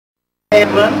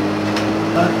Evelyn.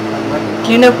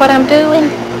 Do you know what I'm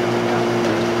doing?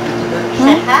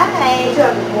 Say hi.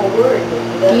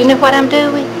 Do you know what I'm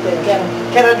doing?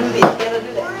 Can I do this? Can I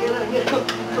do that? Can I get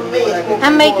for me?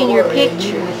 I'm making your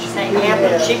picture. Say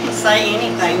Evelyn. She can say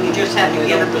anything. You just have to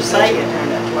get her to say it.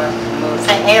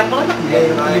 Say Evelyn.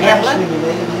 Evelyn.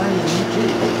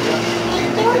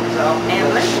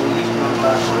 Evelyn.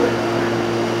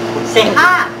 Say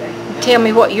hi. Tell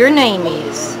me what your name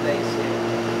is.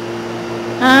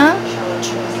 Huh?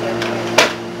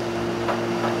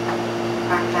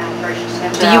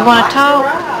 Do you want to talk?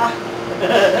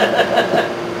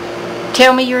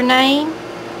 Tell me your name.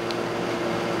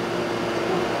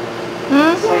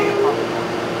 Hmm? Say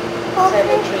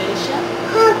LaTrisha.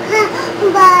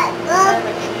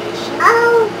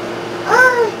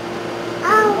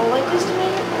 Wait just a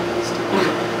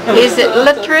minute. Is it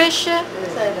LaTrisha?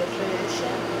 Say LaTrisha.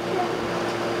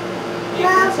 You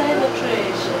can say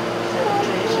LaTrisha. Say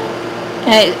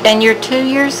LaTrisha. And you're 2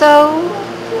 years old?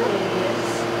 Yes.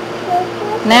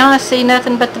 Now I see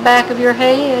nothing but the back of your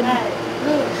head. Hey,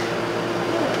 look.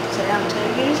 Say I'm 2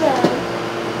 years old.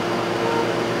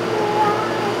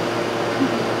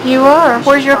 You are.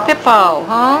 Where's your pippo,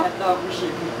 huh? I thought she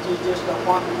just a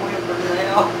walking whimper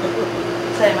now.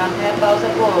 Say my papa's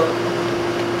at work.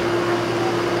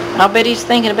 I'll bet he's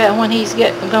thinking about when he's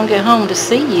gonna get home to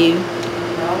see you. No,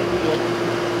 he did.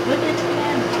 Look at your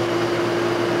name.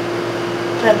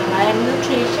 Say my name is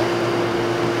LaTrisha.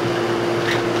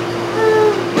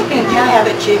 Can I have a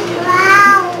chicken?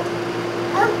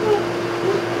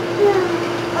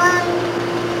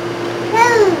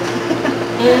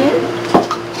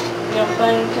 You want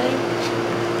phone too?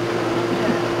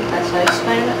 That's how you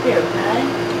stand up here, okay?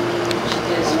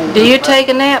 Do you take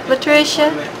a nap, LaTrisha?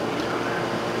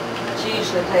 She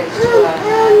usually takes 2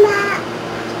 hours.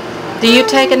 Do you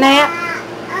take a nap?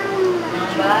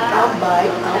 I'll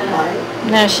bite.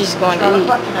 No, she's going to eat.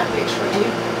 What can I fix for you?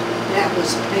 That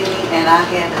was me, and I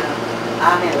had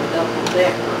a double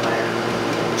decker there.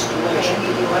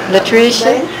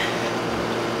 LaTrisha,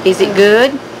 is it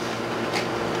good?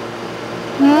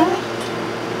 Hmm?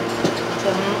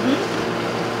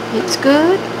 It's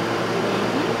good?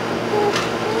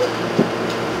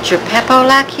 Does your papa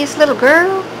like his little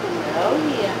girl? Oh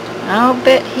yeah. I'll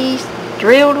bet he's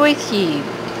thrilled with you.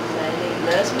 Say he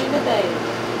loves me today.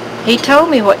 He told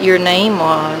me what your name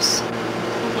was. He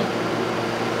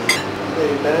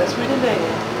loves me today.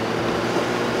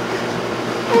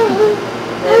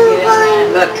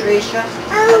 LaTrisha.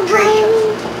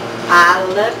 LaTrisha. I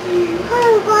love you.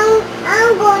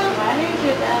 Right here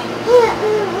today.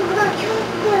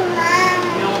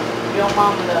 You want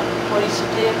mama to please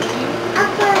tell you?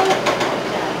 Okay.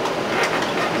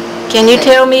 Can you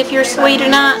tell me if you're sweet or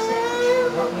not?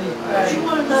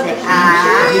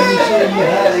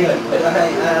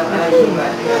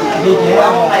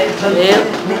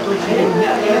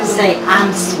 Say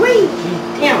I'm sweet.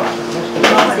 Tell her.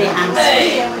 Say I'm sweet.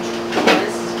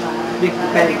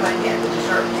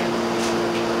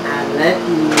 I love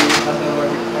you.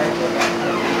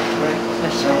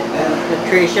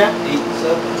 LaTrisha.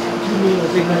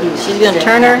 She's going to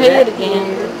turn her head again.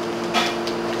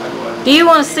 Do you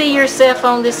want to see yourself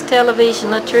on this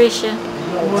television, LaTrisha? You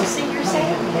want to see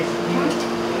yourself?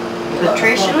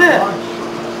 LaTrisha, look.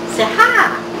 Say hi.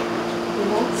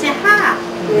 Say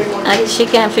hi. She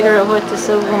can't figure out what this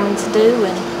old woman's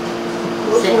doing.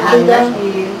 Say I love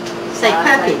you. Say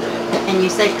puppy. And you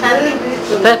say puppy?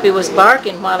 The puppy was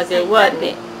barking a while ago, wasn't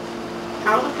it?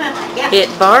 Call the puppy. Yeah. It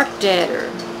barked at her.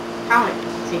 Call it.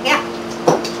 Say yeah.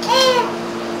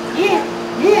 Yeah.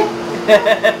 Yeah.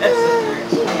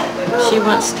 She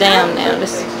wants down now.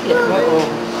 Let's get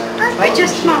her. Wait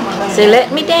just a moment. Say,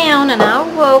 let me down and I'll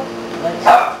whoop.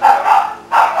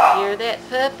 Hear that,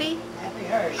 puppy?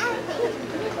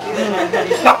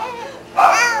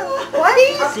 What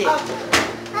is it?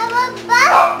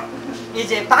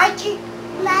 Is it Mikey?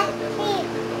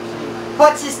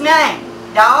 What's his name?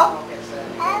 Dog?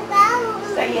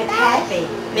 Say it's Happy.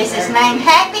 Is his name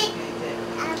Happy?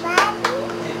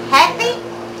 Happy?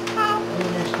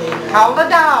 Call the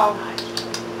dog.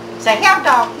 Say here,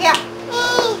 dog, here.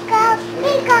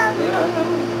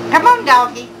 Come on,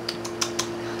 doggy.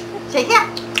 Say here.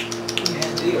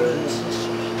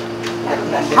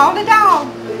 Call the dog.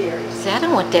 Say, I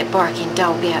don't want that barking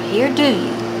dog out here, do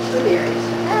you? Blueberries.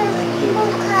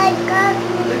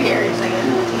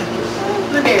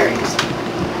 Blueberries.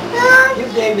 You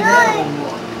gave me that one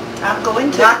more. I'm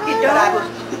going to lock the door.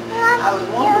 I was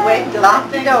wanting to wait till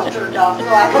lock the door turned off so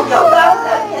I could go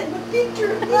outside and get the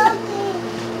picture of me.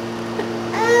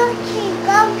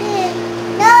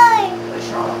 What's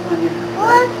wrong with you?